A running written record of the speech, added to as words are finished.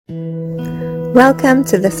Welcome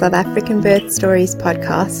to the South African Birth Stories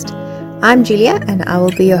podcast. I'm Julia and I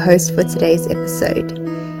will be your host for today's episode.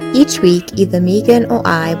 Each week, either Megan or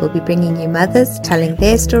I will be bringing you mothers telling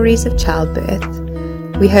their stories of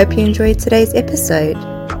childbirth. We hope you enjoyed today's episode.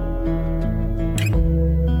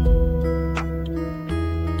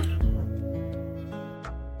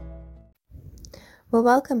 Well,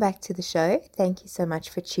 welcome back to the show. Thank you so much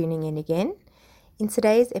for tuning in again. In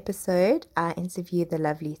today's episode, I interview the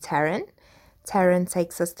lovely Taryn. Taryn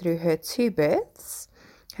takes us through her two births,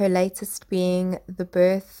 her latest being the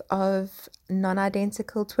birth of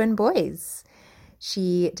non-identical twin boys.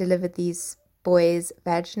 She delivered these boys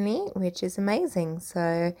vaginally, which is amazing.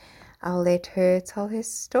 So I'll let her tell her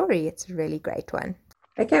story. It's a really great one.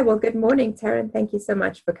 Okay, well, good morning, Taryn. Thank you so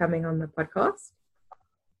much for coming on the podcast.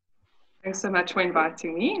 Thanks so much for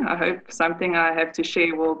inviting me. I hope something I have to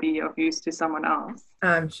share will be of use to someone else.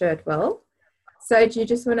 I'm sure it will. So do you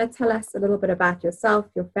just want to tell us a little bit about yourself,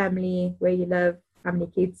 your family, where you live, how many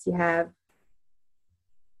kids you have?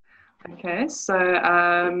 Okay, so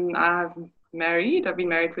I've been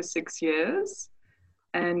married for 6 years,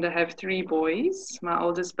 and I have 3 boys. My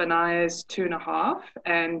oldest, Benaya, is 2.5,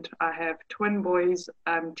 and I have twin boys,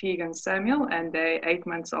 Teague and Samuel, and they're 8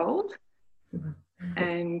 months old.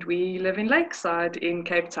 And we live in Lakeside in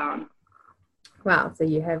Cape Town. Wow, so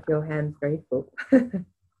you have your hands very full.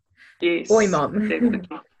 Yes. Boy mom. Definitely.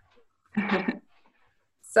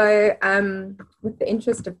 So with the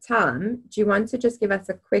interest of time, do you want to just give us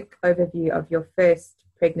a quick overview of your first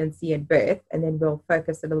pregnancy and birth, and then we'll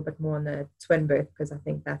focus a little bit more on the twin birth, because I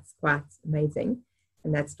think that's quite amazing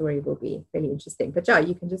and that story will be really interesting. But yeah,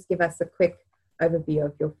 you can just give us a quick overview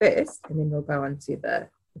of your first, and then we'll go on to the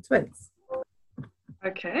twins.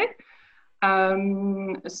 Okay.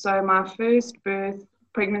 So my first birth,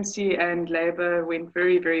 pregnancy and labor went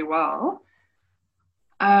very, very well.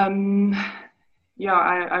 I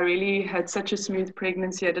really had such a smooth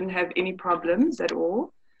pregnancy. I didn't have any problems at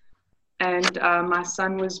all. And my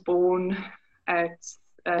son was born at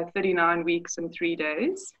 39 weeks and 3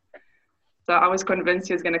 days. So I was convinced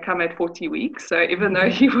he was going to come at 40 weeks. So even though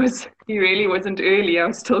he really wasn't early, I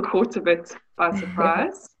was still caught a bit by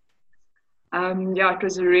surprise. It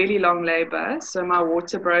was a really long labor. So my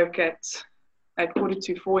water broke at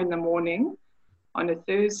 3:45 in the morning on a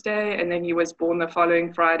Thursday, and then he was born the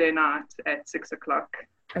following Friday night at 6 o'clock.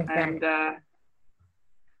 Okay. And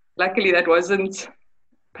luckily that wasn't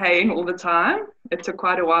pain all the time. It took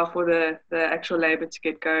quite a while for the actual labor to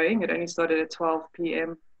get going. It only started at 12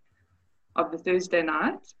 p.m. of the Thursday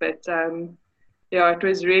night. But it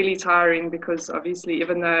was really tiring, because obviously,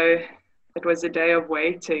 even though it was a day of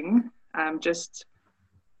waiting,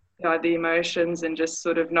 the emotions and just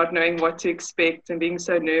sort of not knowing what to expect and being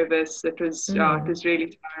so nervous, it was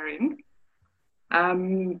really tiring.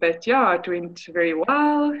 It went very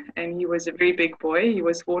well, and he was a very big boy. He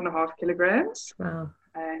was 4.5 kilograms. Wow.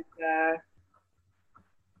 And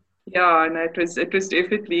it was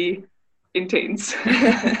definitely intense.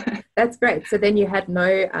 That's great. So then you had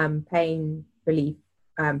no pain relief,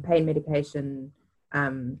 pain medication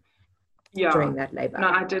during that labor? No,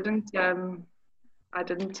 I didn't. I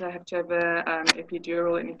didn't have to have a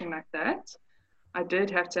epidural or anything like that. I did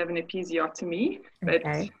have to have an episiotomy, but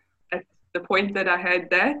at the point that I had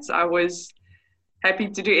that, I was happy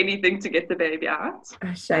to do anything to get the baby out.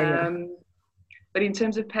 But in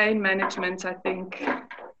terms of pain management, I think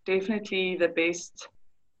definitely the best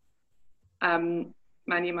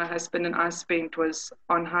money my husband and I spent was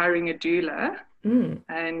on hiring a doula.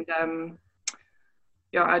 And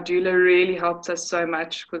our doula really helped us so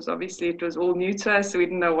much, because obviously it was all new to us, so we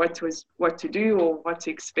didn't know what to do or what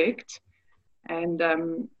to expect. And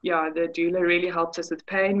the doula really helped us with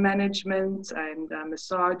pain management and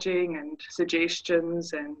massaging and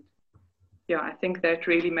suggestions. And I think that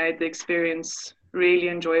really made the experience really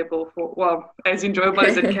enjoyable as enjoyable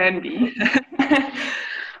as it can be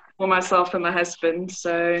for myself and my husband.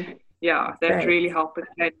 So that great. Really helped with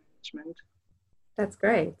pain management. That's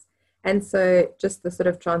great. And so just the sort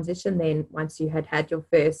of transition then, once you had your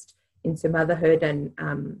first into motherhood, and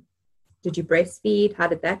did you breastfeed? How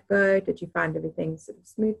did that go? Did you find everything sort of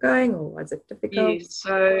smooth going, or was it difficult?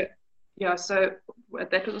 Yes, so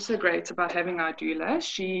that was also great about having our doula.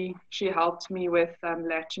 She helped me with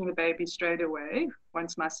latching the baby straight away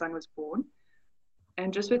once my son was born,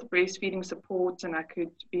 and just with breastfeeding support, and I could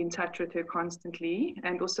be in touch with her constantly.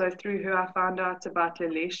 And also through her, I found out about the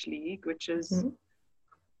Lesh League, which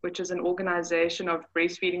is an organization of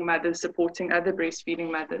breastfeeding mothers supporting other breastfeeding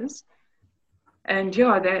mothers. And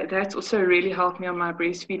that's also really helped me on my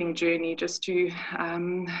breastfeeding journey, just to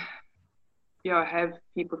have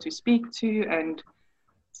people to speak to and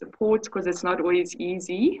support because it's not always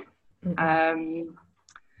easy.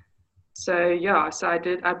 So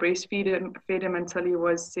I breastfed fed him until he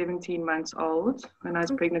was 17 months old when I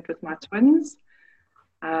was pregnant with my twins.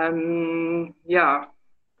 Yeah.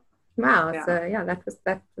 Wow. Yeah. So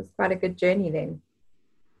that was quite a good journey then.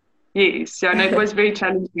 Yes. Yeah. No, it was very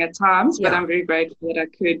challenging at times, but I'm very grateful that I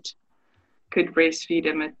could breastfeed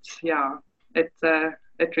him.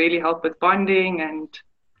 It really helped with bonding, and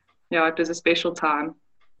it was a special time.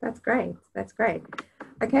 That's great. That's great.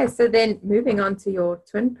 Okay, so then moving on to your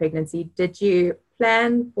twin pregnancy, did you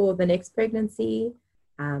plan for the next pregnancy?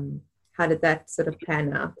 How did that sort of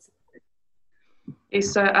pan out? Yes,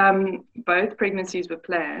 so both pregnancies were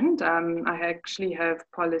planned. I actually have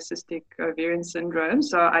polycystic ovarian syndrome,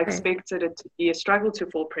 so I expected it to be a struggle to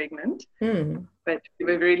fall pregnant, but we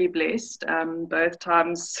were really blessed. Both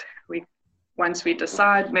times, once we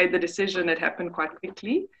made the decision, it happened quite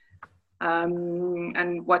quickly.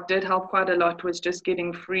 And what did help quite a lot was just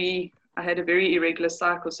getting free. I had a very irregular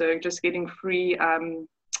cycle, so just getting free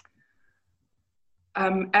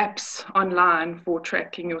apps online for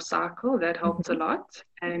tracking your cycle, that helped a lot.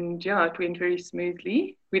 And it went very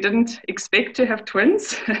smoothly. We didn't expect to have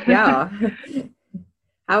twins. Yeah.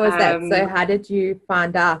 How was that? So how did you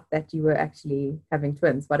find out that you were actually having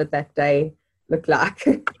twins? What did that day look like?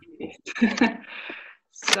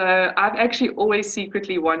 So I've actually always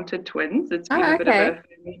secretly wanted twins. It's been a bit of a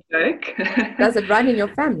family joke. Does it run in your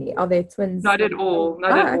family? Are there twins? Not at all.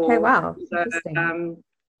 Not at all. Okay, wow. So,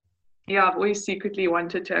 I've always secretly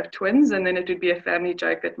wanted to have twins, and then it would be a family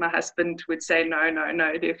joke that my husband would say, no,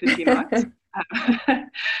 definitely not.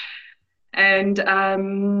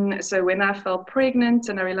 And so when I fell pregnant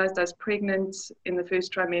and I realized I was pregnant in the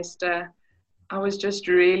first trimester, I was just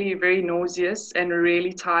really very nauseous and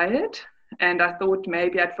really tired. And I thought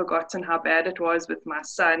maybe I'd forgotten how bad it was with my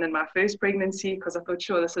son in my first pregnancy, because I thought,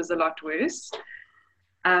 sure, this is a lot worse.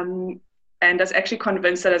 And I was actually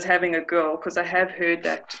convinced that I was having a girl, because I have heard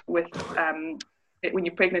that with when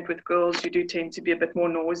you're pregnant with girls, you do tend to be a bit more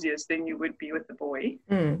nauseous than you would be with the boy.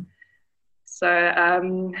 So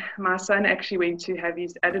my son actually went to have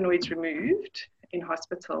his adenoids removed in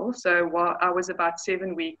hospital. So while I was about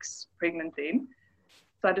 7 weeks pregnant then,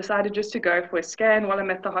 so I decided just to go for a scan while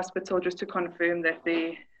I'm at the hospital, just to confirm that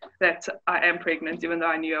I am pregnant, even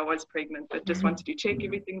though I knew I was pregnant, but just wanted to check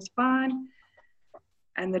everything's fine.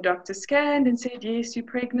 And the doctor scanned and said, yes, you're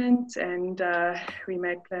pregnant. And we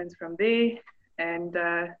made plans from there. And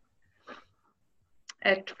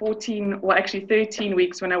at 13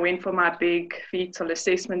 weeks, when I went for my big fetal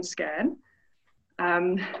assessment scan,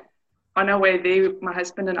 on our way there, my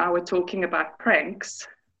husband and I were talking about pranks.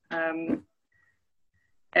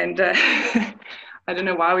 And I don't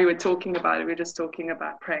know why we were talking about it. We were just talking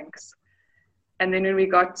about pranks. And then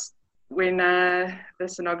when the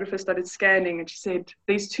sonographer started scanning, and she said,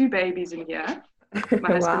 there's 2 babies in here.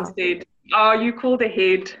 My husband said, oh, you called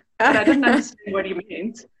ahead. But I didn't understand what he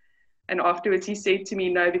meant. And afterwards he said to me,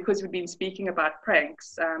 no, because we've been speaking about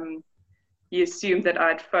pranks, he assumed that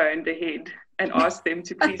I'd phoned ahead and asked them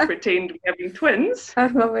to please pretend we're having twins. I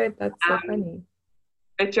love it. That's so funny.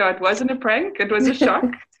 But it wasn't a prank. It was a shock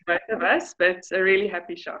to both of us, but a really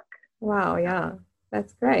happy shock. Wow, yeah.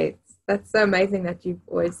 That's great. That's so amazing that you've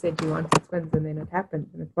always said you wanted twins and then it happened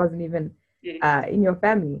and it wasn't even in your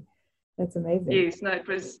family. That's amazing. Yes, no, it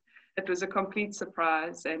was a complete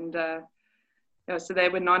surprise. And so they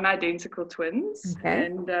were non-identical twins. Okay.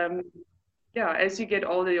 And as you get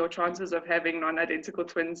older, your chances of having non-identical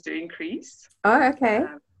twins do increase. Oh, okay.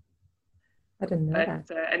 I didn't know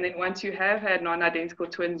that. And then once you have had non-identical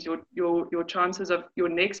twins, your chances of your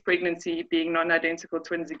next pregnancy being non-identical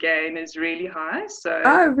twins again is really high. So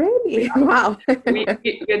oh, really? Wow.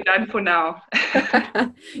 We're done for now.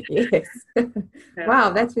 Yes. Yeah.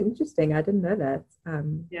 Wow, that's interesting. I didn't know that.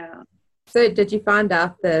 Yeah. So did you find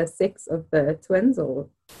out the sex of the twins, or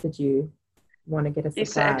did you want to get a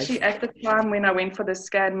surprise? Yes, actually at the time when I went for the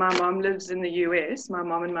scan, my mom lives in the US, my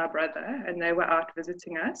mom and my brother, and they were out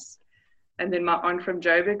visiting us. And then my aunt from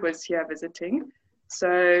Joburg was here visiting.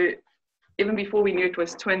 So even before we knew it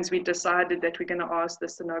was twins, we decided that we're going to ask the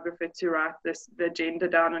sonographer to write the gender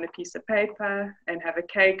down on a piece of paper and have a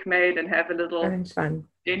cake made and have a little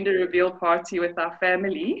gender reveal party with our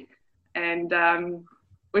family. And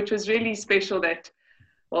which was really special that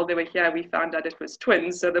while they were here, we found out it was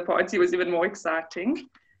twins. So the party was even more exciting.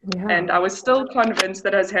 Yeah. And I was still convinced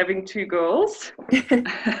that I was having 2 girls.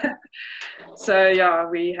 So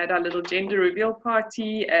we had our little gender reveal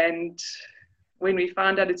party, and when we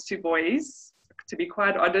found out it's 2 boys, to be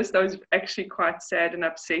quite honest, I was actually quite sad and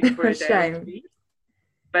upset for a day.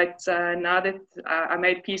 But now that I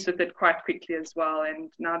made peace with it quite quickly as well,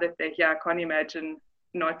 and now that they're here, I can't imagine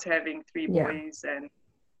not having three boys. And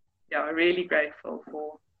really grateful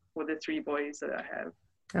for the three boys that I have.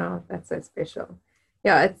 Oh, that's so special.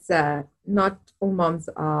 Yeah, it's not all moms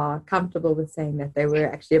are comfortable with saying that they were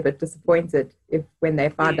actually a bit disappointed when they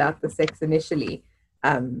found out the sex initially.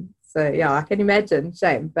 So yeah, I can imagine.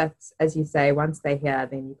 Shame, but as you say, once they're here,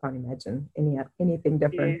 then you can't imagine anything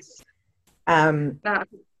different. Yes.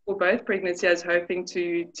 For both pregnancies, I was hoping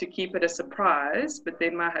to keep it a surprise, but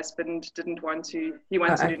then my husband didn't want to. He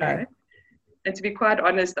wanted to know. And to be quite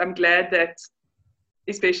honest, I'm glad that,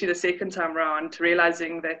 especially the second time around,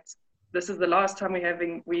 realizing that this is the last time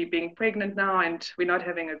we're being pregnant now, and we're not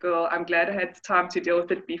having a girl. I'm glad I had time to deal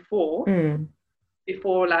with it before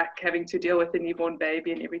like having to deal with a newborn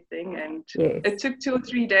baby and everything. And it took 2 or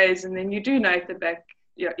 3 days, and then you do know at the back,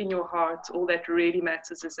 in your heart, all that really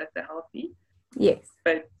matters is that they're healthy. Yes.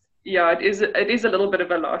 But it is a little bit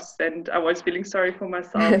of a loss, and I was feeling sorry for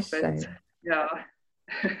myself. But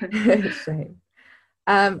Shame.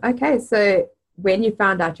 Okay, so when you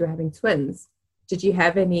found out you were having twins, did you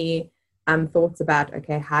have any thoughts about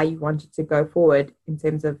how you wanted to go forward in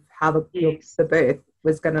terms of how the birth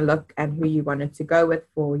was going to look and who you wanted to go with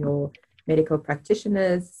for your medical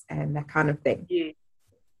practitioners and that kind of thing?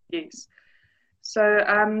 Yes. So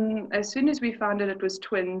as soon as we found out it was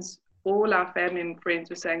twins, all our family and friends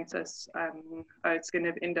were saying to us, it's going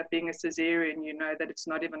to end up being a cesarean, that it's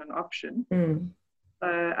not even an option.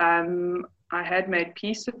 So I had made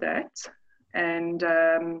peace with that. And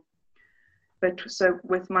but so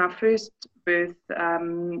with my first birth,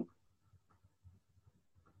 for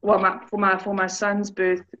my son's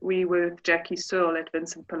birth, we were with Jackie Searle at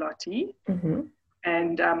Vincent Pallotti.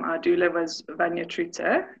 And our doula was Vanya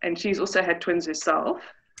Truta, and she's also had twins herself.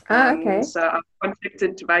 So I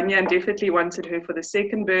contacted Vanya and definitely wanted her for the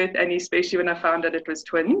second birth, and especially when I found out it was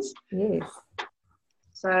twins. Yes.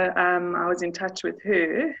 So I was in touch with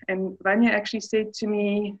her, and Vanya actually said to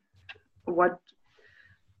me, "What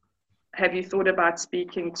have you thought about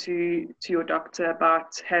speaking to your doctor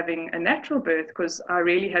about having a natural birth?" Because I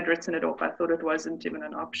really had written it off. I thought it wasn't even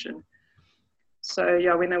an option. So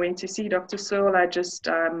when I went to see Dr. Searle, I just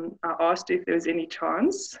I asked if there was any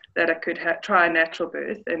chance that I could try a natural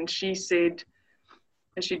birth, and she said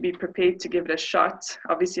she'd be prepared to give it a shot.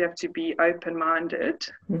 Obviously, you have to be open-minded.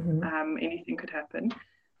 Anything could happen,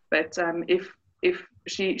 but if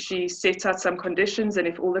she set out some conditions, and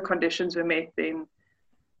if all the conditions were met, then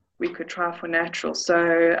we could try for natural.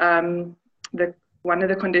 So one of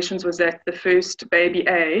the conditions was that the first baby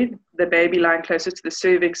the baby lying closer to the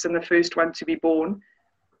cervix and the first one to be born,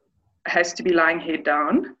 has to be lying head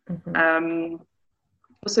down.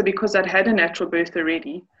 Also because I'd had a natural birth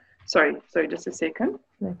already. Sorry, just a second.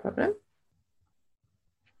 No problem.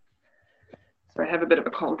 So I have a bit of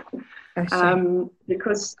a cold.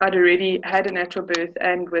 Because I'd already had a natural birth,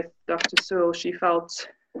 and with Dr. Searle, she felt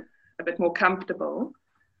a bit more comfortable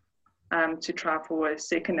to try for a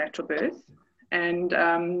second natural birth. And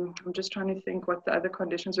I'm just trying to think what the other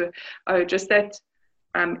conditions were. Just that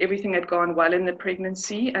everything had gone well in the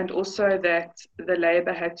pregnancy, and also that the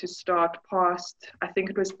labor had to start past, I think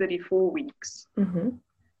it was 34 weeks.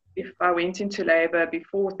 If I went into labor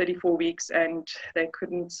before 34 weeks and they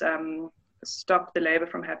couldn't stop the labor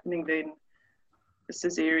from happening, then the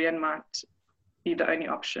cesarean might be the only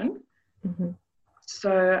option.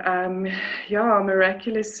 So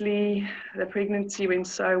miraculously the pregnancy went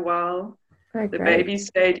so well. The baby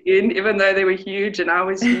stayed in, even though they were huge and I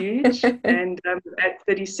was huge. And at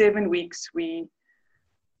 37 weeks we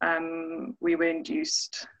were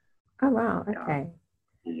induced. Oh wow, okay.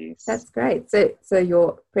 Yes. That's great. So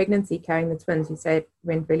your pregnancy carrying the twins, you say it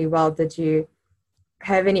went really well. Did you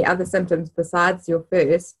have any other symptoms besides your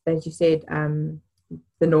first, that you said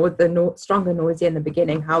the stronger nausea in the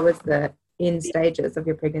beginning? How was the end stages of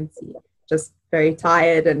your pregnancy? Just very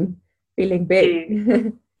tired and feeling big? Yeah.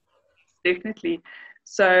 Definitely.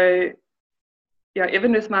 So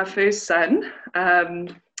even with my first son,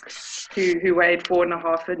 who weighed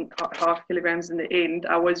 4.5 kilograms in the end,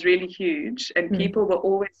 I was really huge, and people were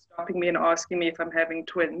always stopping me and asking me if I'm having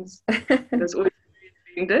twins. I was always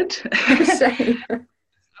very offended.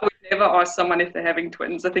 I would never ask someone if they're having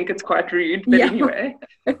twins. I think it's quite rude, but anyway.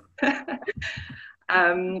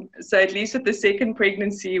 So at least with the second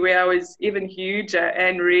pregnancy, where I was even huger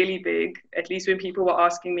and really big, at least when people were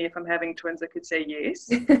asking me if I'm having twins, I could say yes.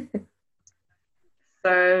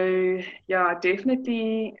 So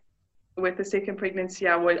definitely with the second pregnancy,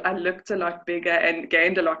 I looked a lot bigger and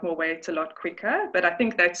gained a lot more weight a lot quicker. But I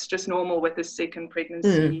think that's just normal with the second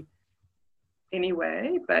pregnancy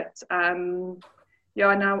anyway. But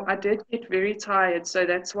Yeah, no, I did get very tired, so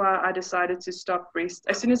that's why I decided to stop breast.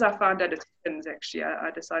 As soon as I found out it's twins, actually, I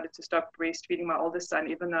decided to stop breastfeeding my oldest son,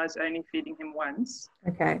 even though I was only feeding him once.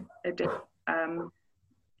 Okay. It did.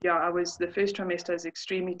 Yeah, the first trimester was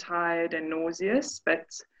extremely tired and nauseous, but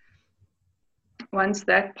once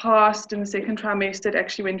that passed in the second trimester, it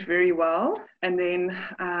actually went very well. And then,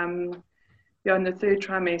 in the third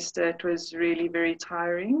trimester, it was really very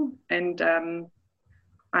tiring. And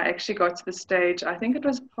I actually got to the stage, I think it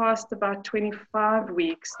was past about 25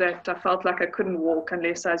 weeks, that I felt like I couldn't walk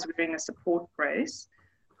unless I was wearing a support brace.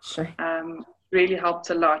 Sure. Really helped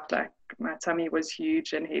a lot. Like, my tummy was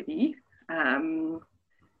huge and heavy. And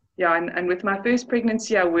with my first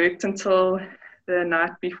pregnancy, I worked until the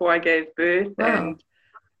night before I gave birth. Wow. And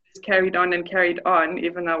just carried on,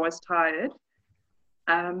 even though I was tired.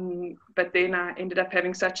 But then I ended up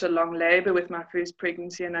having such a long labor with my first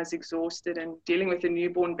pregnancy, and I was exhausted, and dealing with a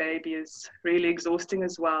newborn baby is really exhausting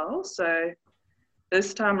as well. So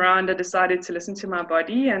this time around, I decided to listen to my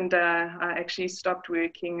body, and I actually stopped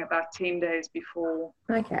working about 10 days before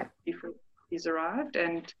he's arrived,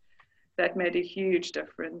 and that made a huge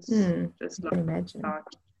difference. Just like imagine.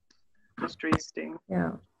 Just resting.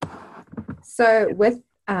 Yeah. So with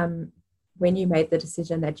when you made the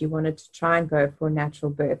decision that you wanted to try and go for natural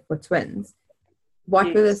birth for twins,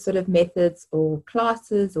 what were the sort of methods or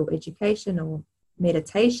classes or education or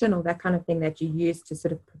meditation or that kind of thing that you used to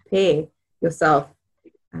sort of prepare yourself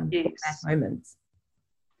for that moment?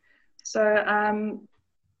 So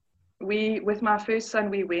with my first son,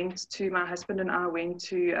 my husband and I went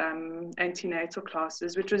to antenatal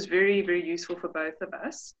classes, which was very, very useful for both of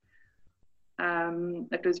us.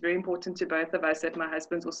 It was very important to both of us that my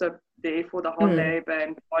husband's also there for the whole labor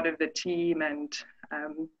and part of the team, and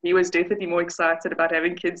he was definitely more excited about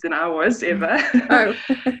having kids than I was ever. So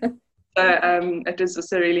it was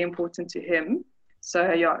also really important to him.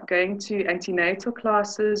 So going to antenatal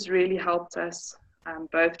classes really helped us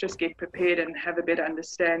both just get prepared and have a better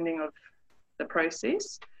understanding of the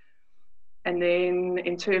process. And then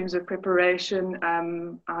in terms of preparation,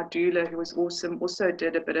 our doula, who was awesome, also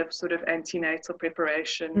did a bit of sort of antenatal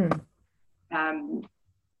preparation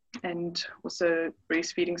and also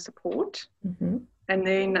breastfeeding support. And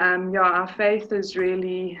then, our faith is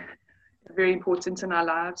really very important in our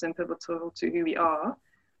lives and pivotal to who we are.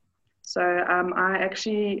 So I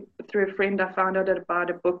actually, through a friend, I found out about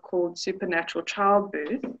a book called Supernatural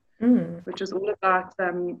Childbirth, which is all about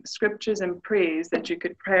scriptures and prayers that you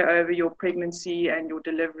could pray over your pregnancy and your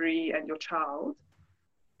delivery and your child.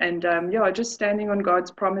 And just standing on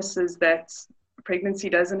God's promises that pregnancy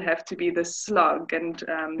doesn't have to be this slog, and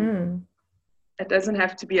it doesn't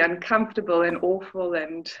have to be uncomfortable and awful,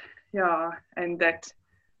 and that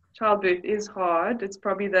childbirth is hard. It's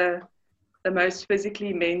probably the most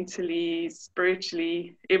physically, mentally,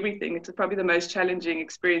 spiritually, everything. It's probably the most challenging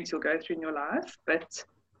experience you'll go through in your life. But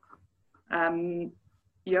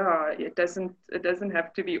it doesn't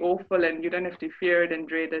have to be awful, and you don't have to fear it and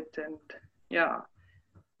dread it. And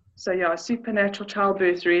so supernatural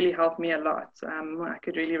childbirth really helped me a lot. I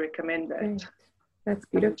could really recommend that. That's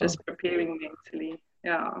beautiful. Just preparing mentally.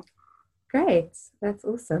 Great. That's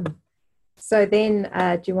awesome. So then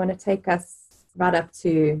do you want to take us right up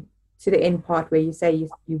to the end part where you say you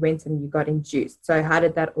went and you got induced? So how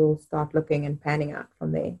did that all start looking and panning out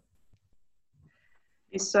from there?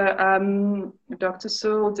 So Dr.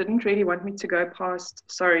 Sewell didn't really want me to go past,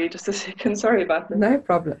 sorry, just a second, sorry about that. No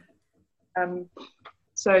problem.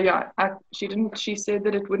 She said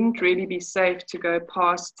that it wouldn't really be safe to go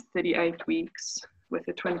past 38 weeks with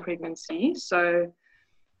a twin pregnancy. So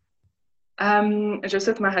just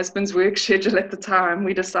with my husband's work schedule at the time,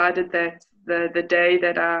 we decided that the day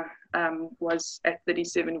that I was at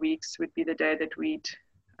 37 weeks would be the day that we'd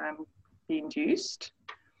be induced.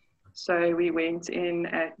 So we went in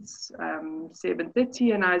at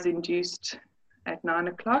 7:30, and I was induced at 9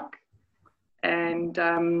 o'clock. And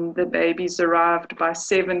the babies arrived by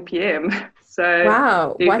 7 p.m. So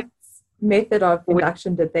wow, what method of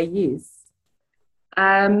induction did they use?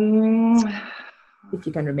 If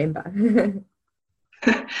you can remember.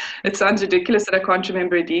 It sounds ridiculous that I can't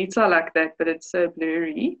remember a detail like that, but it's so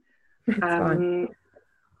blurry. I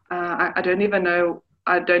don't even know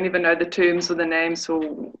the terms or the names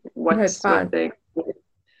or what they call.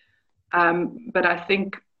 But I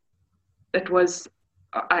think it was,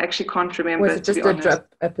 I actually can't remember. Was it just a drip,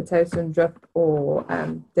 a Pitocin drip, or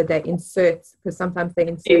did they insert, because sometimes they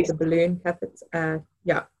insert the balloon catheter?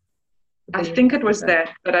 I think it was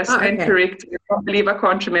that, but I stand corrected. I can't believe I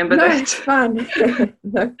can't remember that. It's fine.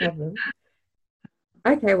 No problem.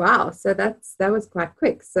 Okay, wow. So that was quite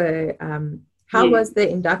quick. So how was the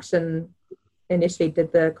induction initially?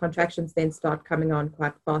 Did the contractions then start coming on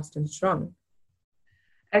quite fast and strong?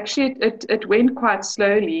 Actually, it went quite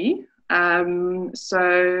slowly.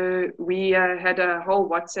 So we had a whole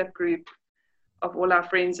WhatsApp group of all our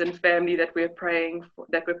friends and family that were praying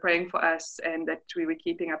for us, and that we were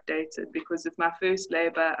keeping updated. Because with my first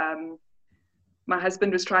labor, my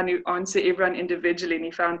husband was trying to answer everyone individually, and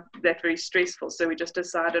he found that very stressful. So we just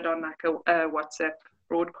decided on like a WhatsApp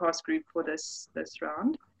broadcast group for this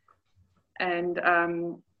round. And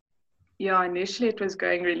initially it was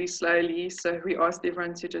going really slowly. So we asked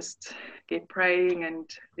everyone to just get praying and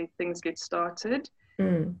let things get started.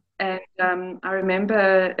 Mm. And I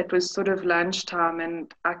remember it was sort of lunchtime,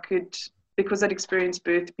 and I could, because I'd experienced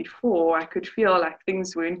birth before, I could feel like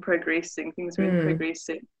things weren't progressing.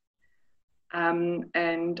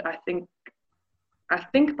 And I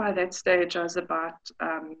think by that stage I was about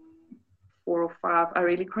 4 or 5. I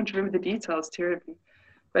really can't remember the details terribly,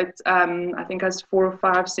 but I think I was 4 or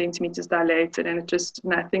 5 centimeters dilated, and it just,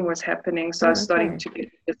 nothing was happening. So I was starting to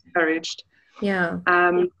get discouraged. Yeah.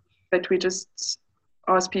 But we just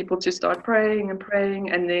asked people to start praying,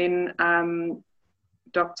 and then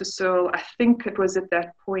Dr. Searle, I think it was at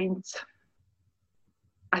that point,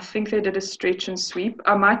 I think they did a stretch and sweep.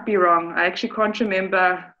 I might be wrong. I actually can't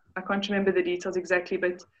remember. I can't remember the details exactly,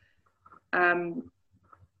 but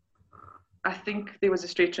I think there was a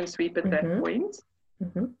stretch and sweep at that point.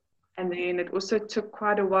 Mm-hmm. And then it also took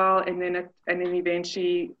quite a while, and then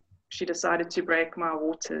eventually she decided to break my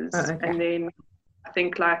waters. Oh, okay. And then I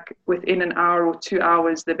think like within an hour or 2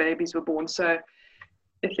 hours, the babies were born. So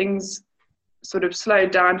things sort of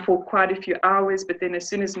slowed down for quite a few hours, but then as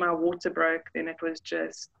soon as my water broke, then it was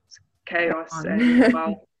just chaos. And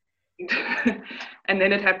well, and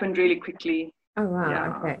then it happened really quickly. Oh wow.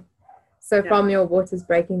 Yeah. Okay. So from your waters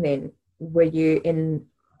breaking then, were you in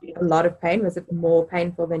a lot of pain? Was it more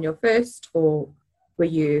painful than your first, or were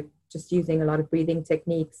you just using a lot of breathing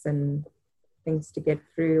techniques and things to get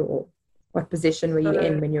through, or what position were you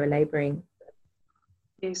in when you were laboring?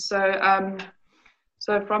 Yeah,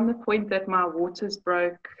 so from the point that my waters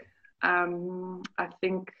broke, I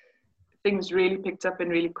think things really picked up and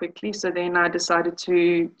really quickly. So then I decided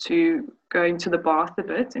to go into the bath a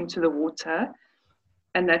bit, into the water,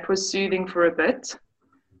 and that was soothing for a bit.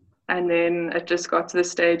 And then it just got to the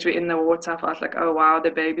stage where in the water I felt like, oh wow, the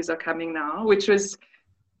babies are coming now, which was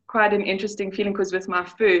quite an interesting feeling, because with my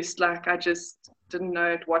first, like, I just didn't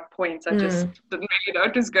know at what point. I just didn't really know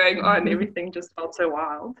what was going on. Everything just felt so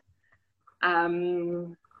wild.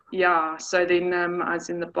 So then I was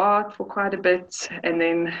in the bath for quite a bit, and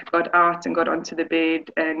then got out and got onto the bed,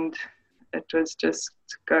 and it was just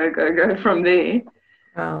go from there.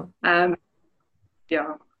 Wow.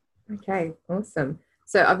 Yeah. Okay, awesome.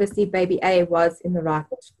 So obviously baby A was in the right,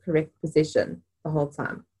 correct position the whole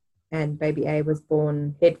time, and baby A was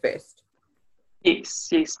born head first. Yes,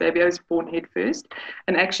 baby A was born head first,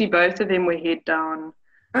 and actually both of them were head down.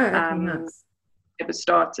 Oh, okay, nice. Ever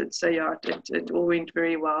started. So yeah, it all went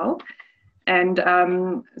very well. And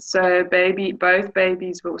so both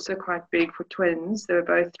babies were also quite big for twins. They were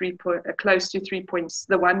both close to 3 points.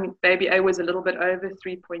 The one, baby A, was a little bit over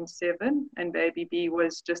 3.7, and baby B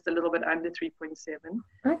was just a little bit under 3.7.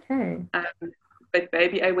 Okay. But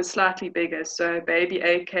baby A was slightly bigger. So baby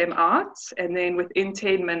A came out, and then within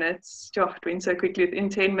 10 minutes, it went so quickly, within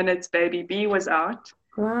 10 minutes, baby B was out.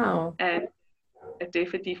 Wow. And it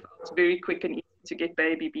definitely felt very quick and easy to get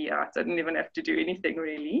baby B out. I didn't even have to do anything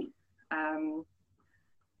really.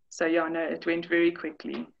 It went very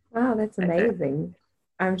quickly. Wow, that's amazing.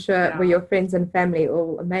 I'm sure were your friends and family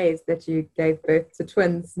all amazed that you gave birth to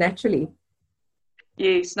twins naturally?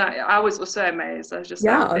 Yes, no, I was also amazed. I was just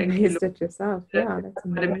amazed at yourself. Yeah, that's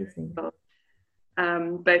amazing.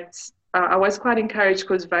 But I was quite encouraged,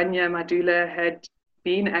 because Vanya, my doula, had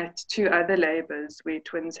been at 2 other labors where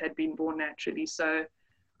twins had been born naturally. So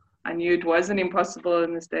I knew it wasn't impossible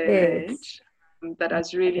in this day and age. But I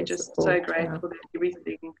was really just so grateful that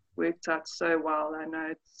everything worked out so well. I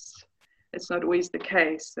know it's not always the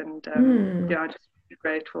case, and I'm just really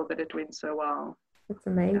grateful that it went so well. That's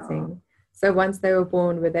amazing. Yeah. So once they were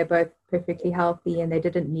born, were they both perfectly healthy and they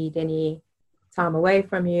didn't need any time away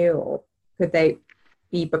from you, or could they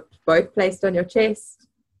be both placed on your chest?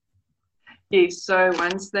 Yes, so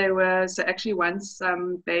once baby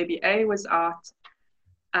A was out,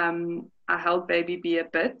 I held baby B a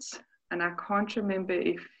bit, and I can't remember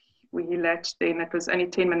if we latched then. It was only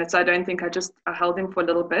 10 minutes. I don't think I held him for a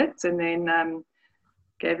little bit, and then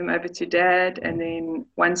gave him over to dad. And then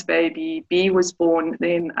once baby B was born,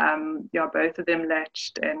 then both of them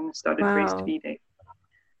latched and started breastfeeding.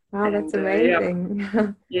 Wow, that's amazing.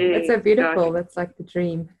 That's so beautiful. That's like the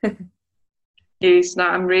dream. Yes, no,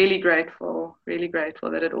 I'm really grateful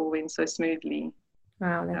that it all went so smoothly.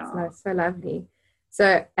 Wow, that's so lovely.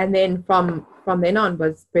 So, and then from then on,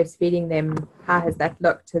 was breastfeeding them, how has that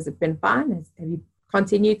looked? Has it been fine? Have you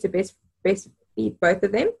continued to breastfeed both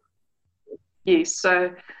of them? Yes,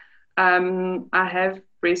 so I have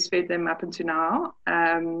breastfed them up until now,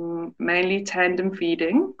 mainly tandem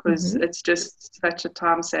feeding because it's just such a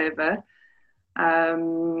time saver.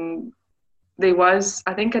 There was,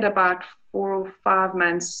 I think, at about 4 or 5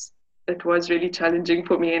 months, it was really challenging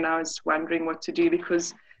for me, and I was wondering what to do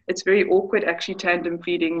because it's very awkward actually tandem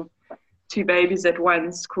feeding two babies at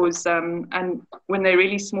once. Because and when they're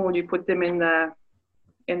really small, you put them in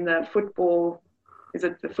the football. Is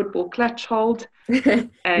it the football clutch hold?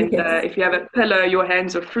 And Yes. if you have a pillow, your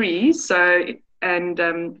hands are free. So and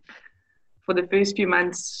for the first few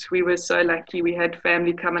months, we were so lucky. We had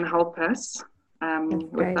family come and help us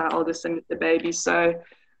with our oldest and with the baby. So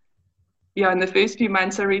yeah, in the first few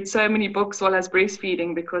months, I read so many books while I was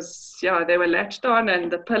breastfeeding because yeah, they were latched on and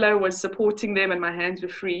the pillow was supporting them and my hands were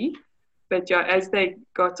free. But yeah, as they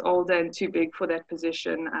got older and too big for that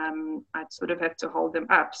position, I'd sort of have to hold them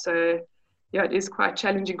up. So yeah, it is quite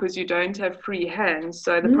challenging because you don't have free hands.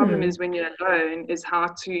 So the problem is when you're alone is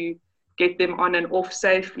how to get them on and off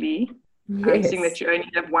safely, seeing that you only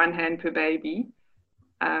have one hand per baby.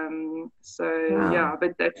 Yeah,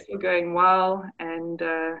 but that's still going well, and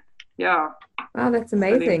yeah. Wow, that's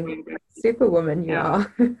amazing. Superwoman you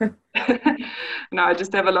are. No, I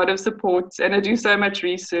just have a lot of support and I do so much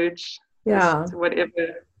research. Yeah. Just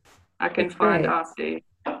whatever I can find out there.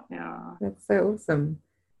 Yeah. That's so awesome.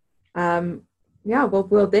 Yeah, well,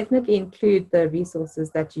 we'll definitely include the resources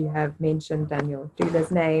that you have mentioned and your doula's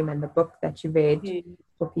name and the book that you read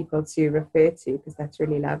for people to refer to, because that's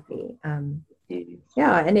really lovely.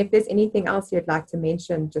 Yeah, and if there's anything else you'd like to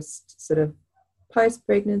mention, just sort of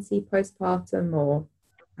post-pregnancy, postpartum, or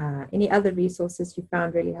any other resources you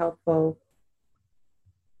found really helpful.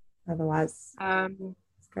 Otherwise, it's a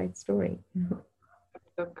great story.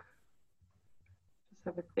 Look, just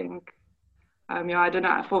have a think. Yeah, I don't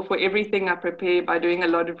know. For everything, I prepare by doing a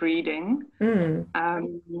lot of reading.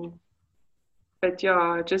 But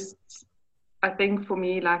yeah, just I think for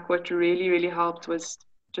me, like what really, really helped was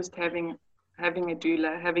just having a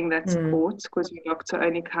doula, having that support, because your doctor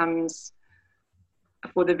only comes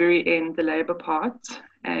for the very end, the labor part,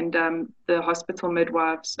 and the hospital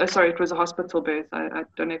midwives. Oh, sorry, it was a hospital birth. I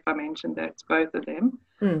don't know if I mentioned that. It's both of them.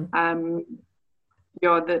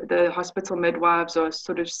 Yeah, the hospital midwives are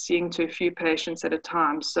sort of seeing to a few patients at a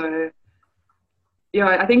time. So, yeah,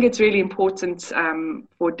 I think it's really important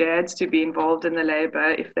for dads to be involved in the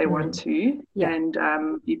labor if they want to, and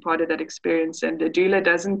be part of that experience. And the doula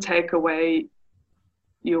doesn't take away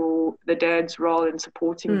the dad's role in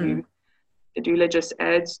supporting you. The doula just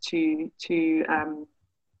adds to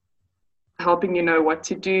helping you know what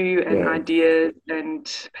to do and ideas and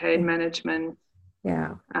pain management.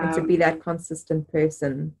 Yeah, and to be that consistent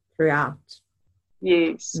person throughout.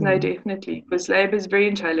 Yes, no, definitely, because labor is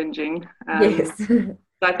very challenging. Yes.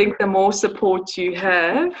 I think the more support you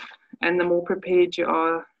have and the more prepared you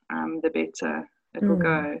are, the better it will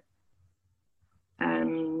go.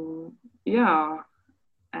 Yeah.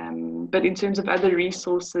 But in terms of other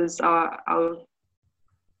resources, I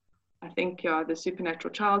think the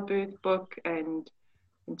Supernatural Childbirth book, and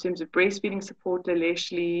in terms of breastfeeding support, the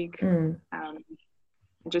Lesh League,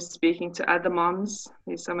 just speaking to other moms.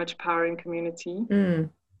 There's so much power in community,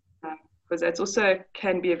 because that's also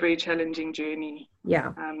can be a very challenging journey.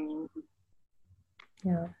 Yeah.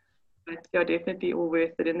 But yeah, definitely all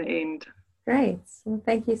worth it in the end. Great. Well,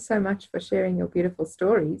 thank you so much for sharing your beautiful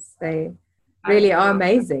stories. They really are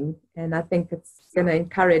amazing, and I think it's going to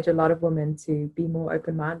encourage a lot of women to be more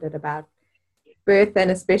open-minded about birth,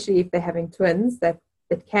 and especially if they're having twins, that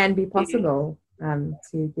it can be possible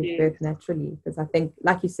to give birth naturally. Because I think,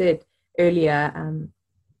 like you said earlier,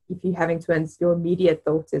 if you're having twins, your immediate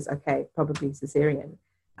thought is, okay, probably cesarean,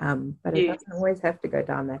 but it doesn't always have to go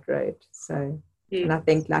down that road. So, and I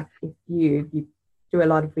think, like, if you do a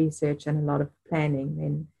lot of research and a lot of planning,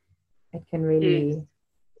 then it can really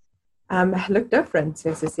look different to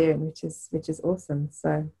a cesarean, which is awesome.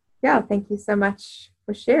 So yeah, thank you so much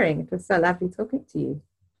for sharing. It was so lovely talking to you.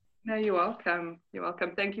 No, you're welcome. You're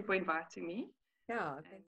welcome. Thank you for inviting me. Yeah.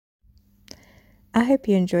 I hope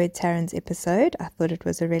you enjoyed Taryn's episode. I thought it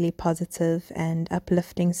was a really positive and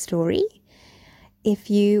uplifting story. If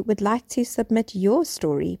you would like to submit your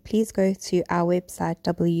story, please go to our website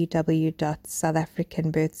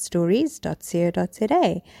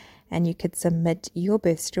www.southafricanbirthstories.co.za, and you could submit your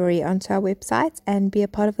birth story onto our website and be a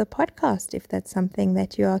part of the podcast if that's something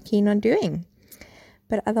that you are keen on doing.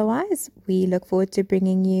 But otherwise, we look forward to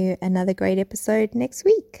bringing you another great episode next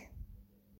week.